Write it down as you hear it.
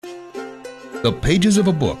The pages of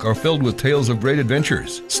a book are filled with tales of great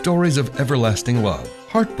adventures, stories of everlasting love,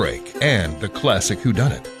 heartbreak, and the classic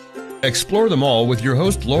whodunit. Explore them all with your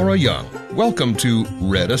host, Laura Young. Welcome to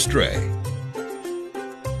Read Astray.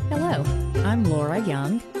 Hello, I'm Laura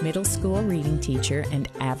Young, middle school reading teacher and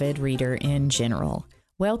avid reader in general.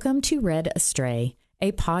 Welcome to Read Astray,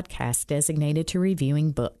 a podcast designated to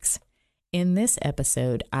reviewing books. In this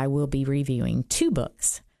episode, I will be reviewing 2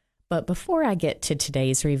 books. But before I get to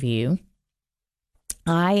today's review,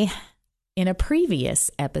 in a previous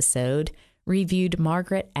episode, reviewed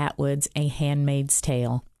Margaret Atwood's A Handmaid's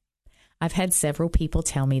Tale. I've had several people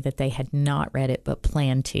tell me that they had not read it but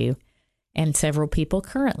planned to, and several people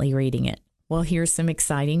currently reading it. Well, here's some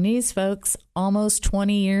exciting news, folks. Almost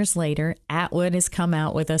 20 years later, Atwood has come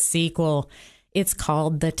out with a sequel. It's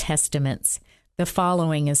called The Testaments. The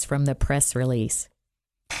following is from the press release.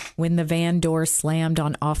 When the van door slammed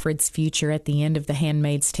on Offred's future at the end of The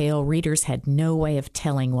Handmaid's Tale, readers had no way of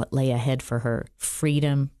telling what lay ahead for her,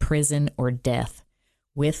 freedom, prison, or death.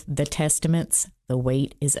 With The Testaments, the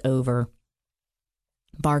wait is over.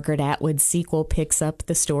 Margaret Atwood's sequel picks up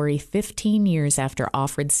the story 15 years after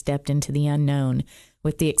Offred stepped into the unknown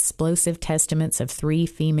with the explosive testaments of 3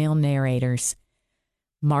 female narrators.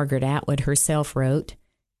 Margaret Atwood herself wrote,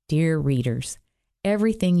 "Dear readers,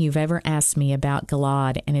 everything you've ever asked me about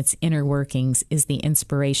Gilad and its inner workings is the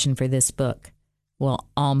inspiration for this book. Well,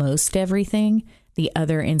 almost everything. The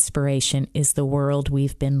other inspiration is the world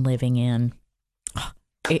we've been living in."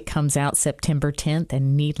 It comes out September 10th,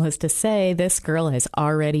 and needless to say, this girl has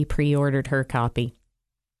already pre-ordered her copy.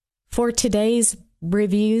 For today's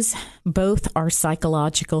reviews, both are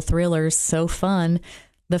psychological thrillers, so fun.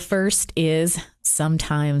 The first is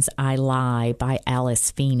Sometimes I Lie by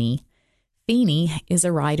Alice Feeney. Feeney is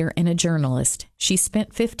a writer and a journalist. She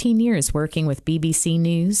spent 15 years working with BBC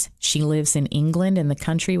News. She lives in England and the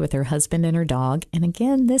country with her husband and her dog. And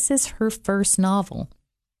again, this is her first novel.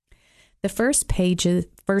 The first page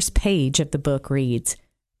of the book reads,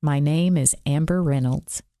 "My name is Amber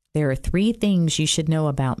Reynolds. There are 3 things you should know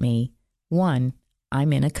about me. 1,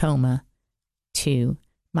 I'm in a coma. 2,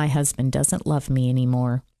 my husband doesn't love me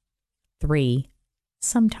anymore. 3,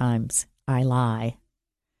 sometimes I lie."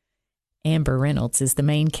 Amber Reynolds is the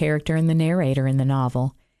main character and the narrator in the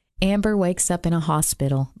novel. Amber wakes up in a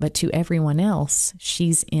hospital, but to everyone else,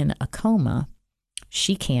 she's in a coma.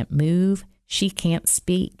 She can't move, she can't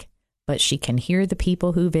speak, but she can hear the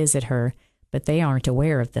people who visit her, but they aren't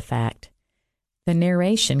aware of the fact. The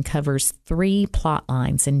narration covers 3 plot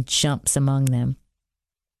lines and jumps among them.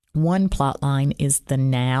 One plot line is the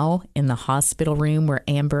now in the hospital room where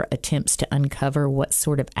Amber attempts to uncover what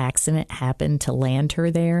sort of accident happened to land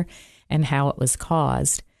her there and how it was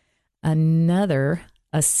caused.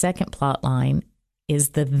 A second plot line is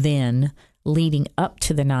the then leading up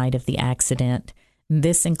to the night of the accident.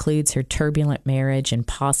 This includes her turbulent marriage and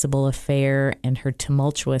possible affair and her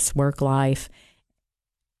tumultuous work life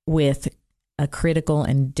with a critical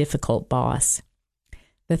and difficult boss.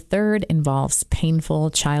 The third involves painful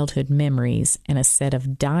childhood memories and a set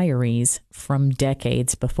of diaries from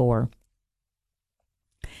decades before.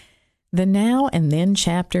 The now and then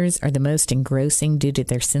chapters are the most engrossing due to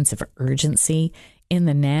their sense of urgency. In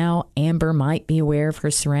the now, Amber might be aware of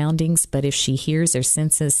her surroundings, but if she hears or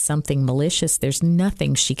senses something malicious, there's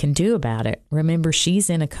nothing she can do about it. Remember, she's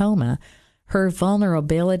in a coma. Her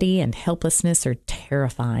vulnerability and helplessness are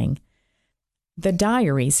terrifying. The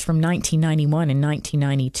diaries from 1991 and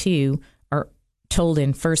 1992 are told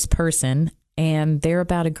in first person, and they're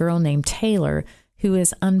about a girl named Taylor who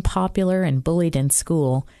is unpopular and bullied in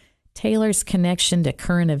school. Taylor's connection to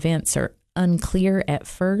current events are unclear at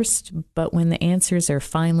first, but when the answers are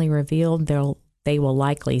finally revealed, they will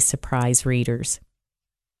likely surprise readers.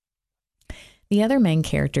 The other main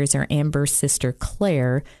characters are Amber's sister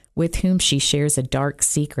Claire, with whom she shares a dark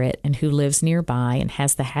secret and who lives nearby and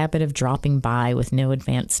has the habit of dropping by with no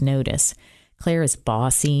advance notice. Claire is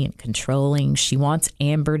bossy and controlling. She wants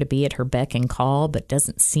Amber to be at her beck and call, but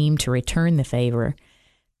doesn't seem to return the favor.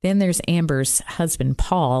 Then there's Amber's husband,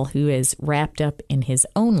 Paul, who is wrapped up in his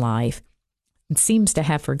own life and seems to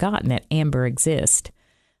have forgotten that Amber exists.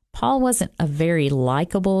 Paul wasn't a very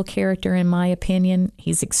likable character, in my opinion.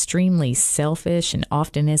 He's extremely selfish and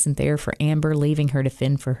often isn't there for Amber, leaving her to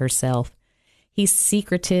fend for herself. He's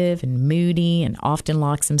secretive and moody and often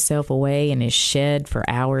locks himself away in his shed for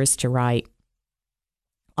hours to write.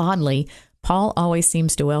 Oddly, Paul always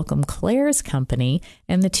seems to welcome Claire's company,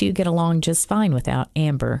 and the two get along just fine without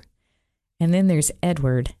Amber. And then there's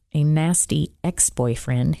Edward, a nasty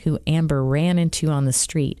ex-boyfriend who Amber ran into on the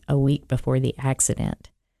street a week before the accident.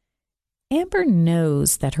 Amber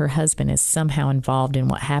knows that her husband is somehow involved in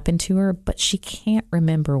what happened to her, but she can't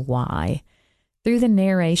remember why. Through the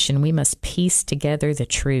narration, we must piece together the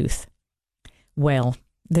truth. Well,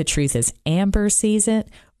 the truth as Amber sees it,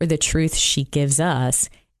 or the truth she gives us.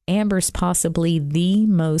 Amber's possibly the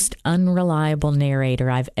most unreliable narrator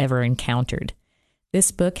I've ever encountered.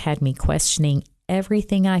 This book had me questioning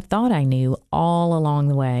everything I thought I knew all along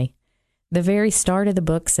the way. The very start of the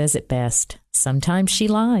book says it best. Sometimes she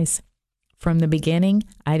lies. From the beginning,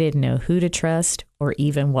 I didn't know who to trust or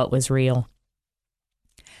even what was real.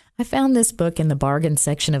 I found this book in the bargain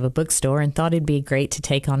section of a bookstore and thought it'd be great to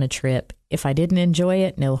take on a trip. If I didn't enjoy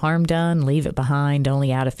it, no harm done, leave it behind,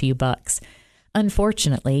 only out a few bucks.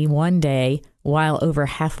 Unfortunately, one day, while over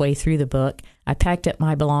halfway through the book, I packed up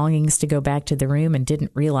my belongings to go back to the room and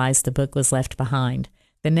didn't realize the book was left behind.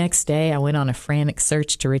 The next day, I went on a frantic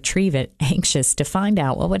search to retrieve it, anxious to find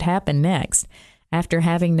out what would happen next. After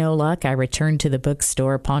having no luck, I returned to the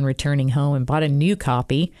bookstore upon returning home and bought a new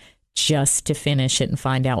copy just to finish it and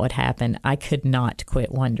find out what happened. I could not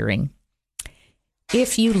quit wondering.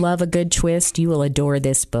 If you love a good twist, you will adore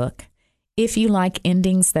this book. If you like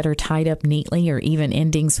endings that are tied up neatly or even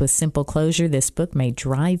endings with simple closure, this book may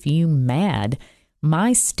drive you mad.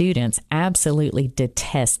 My students absolutely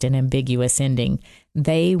detest an ambiguous ending.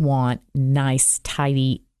 They want nice,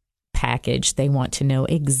 tidy package. They want to know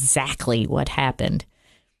exactly what happened.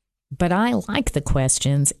 But I like the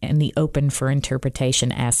questions and the open for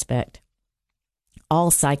interpretation aspect. All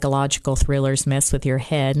psychological thrillers mess with your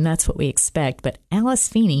head, and that's what we expect. But Alice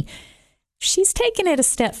Feeney, she's taken it a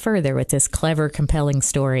step further with this clever, compelling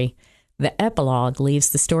story. The epilogue leaves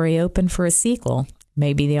the story open for a sequel.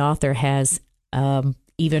 Maybe the author has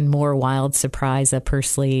even more wild surprise up her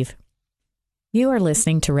sleeve. You are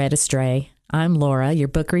listening to Read Astray. I'm Laura, your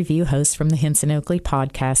book review host from the Henson Oakley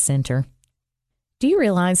Podcast Center. Do you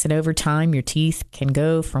realize that over time your teeth can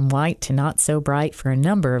go from white to not so bright for a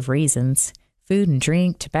number of reasons? Food and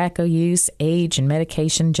drink, tobacco use, age, and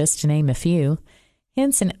medication, just to name a few.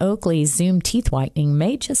 Henson Oakley's Zoom Teeth Whitening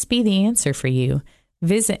may just be the answer for you.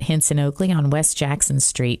 Visit Henson Oakley on West Jackson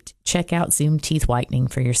Street. Check out Zoom Teeth Whitening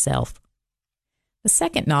for yourself. The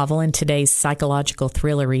second novel in today's psychological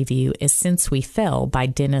thriller review is Since We Fell by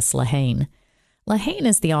Dennis Lehane. Lehane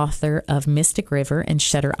is the author of Mystic River and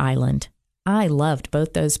Shutter Island. I loved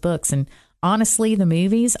both those books, and honestly, the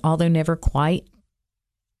movies, although never quite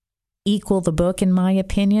equal the book in my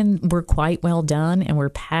opinion, were quite well done and were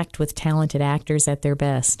packed with talented actors at their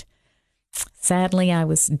best. Sadly, I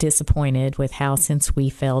was disappointed with how Since We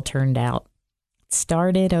Fell turned out. It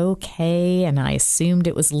started okay, and I assumed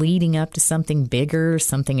it was leading up to something bigger,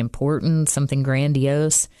 something important, something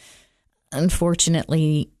grandiose.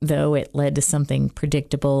 Unfortunately, though, it led to something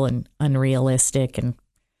predictable and unrealistic and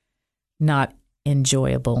not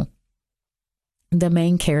enjoyable. The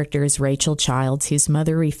main character is Rachel Childs, whose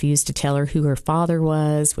mother refused to tell her who her father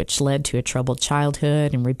was, which led to a troubled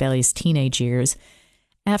childhood and rebellious teenage years.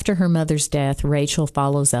 After her mother's death, Rachel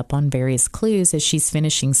follows up on various clues as she's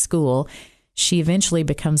finishing school. She eventually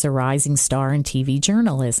becomes a rising star in TV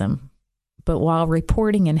journalism. But while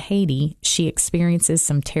reporting in Haiti, she experiences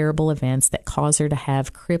some terrible events that cause her to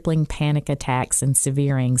have crippling panic attacks and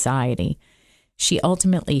severe anxiety. She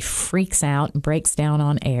ultimately freaks out and breaks down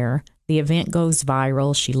on air. The event goes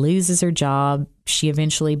viral. She loses her job. She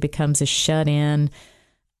eventually becomes a shut-in,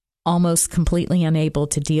 almost completely unable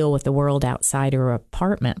to deal with the world outside her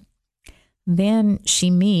apartment. Then she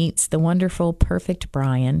meets the wonderful, perfect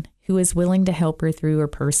Brian, who is willing to help her through her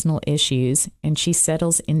personal issues, and she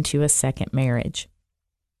settles into a second marriage.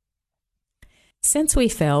 Since We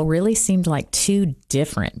Fell really seemed like two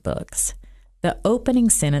different books. The opening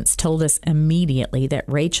sentence told us immediately that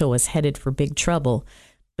Rachel was headed for big trouble,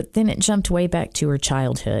 but then it jumped way back to her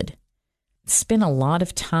childhood. Spent a lot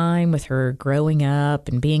of time with her growing up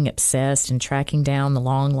and being obsessed and tracking down the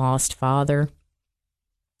long-lost father.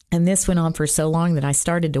 And this went on for so long that I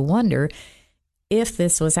started to wonder if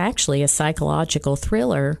this was actually a psychological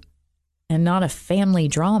thriller and not a family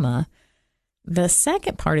drama. The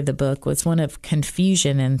second part of the book was one of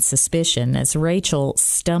confusion and suspicion as Rachel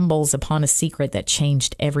stumbles upon a secret that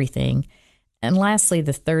changed everything. And lastly,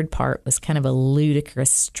 the third part was kind of a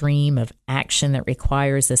ludicrous stream of action that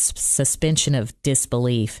requires a suspension of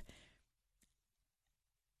disbelief.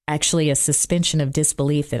 Actually, a suspension of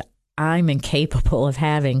disbelief that I'm incapable of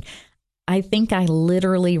having. I think I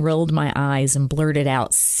literally rolled my eyes and blurted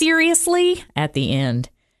out, "Seriously?" at the end.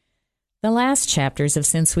 The last chapters of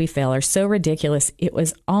Since We Fell are so ridiculous, it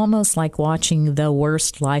was almost like watching the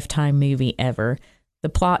worst Lifetime movie ever. The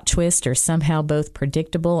plot twists are somehow both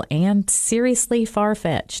predictable and seriously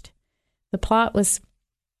far-fetched. The plot was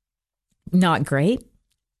not great,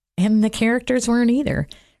 and the characters weren't either.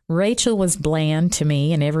 Rachel was bland to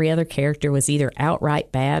me, and every other character was either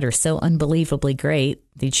outright bad or so unbelievably great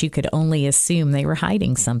that you could only assume they were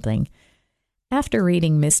hiding something. After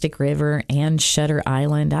reading Mystic River and Shutter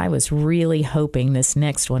Island, I was really hoping this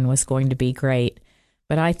next one was going to be great,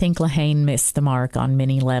 but I think Lehane missed the mark on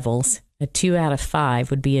many levels. A 2 out of 5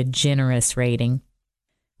 would be a generous rating.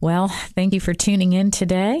 Well, thank you for tuning in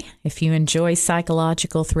today. If you enjoy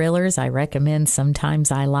psychological thrillers, I recommend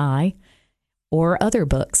Sometimes I Lie or other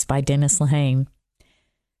books by Dennis Lehane.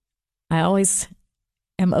 I always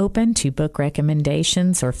am open to book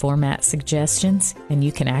recommendations or format suggestions, and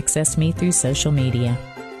you can access me through social media.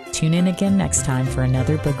 Tune in again next time for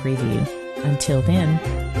another book review. Until then,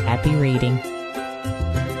 happy reading.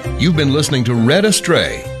 You've been listening to Read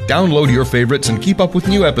Astray. Download your favorites and keep up with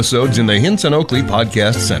new episodes in the Hinson Oakley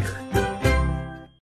Podcast Center.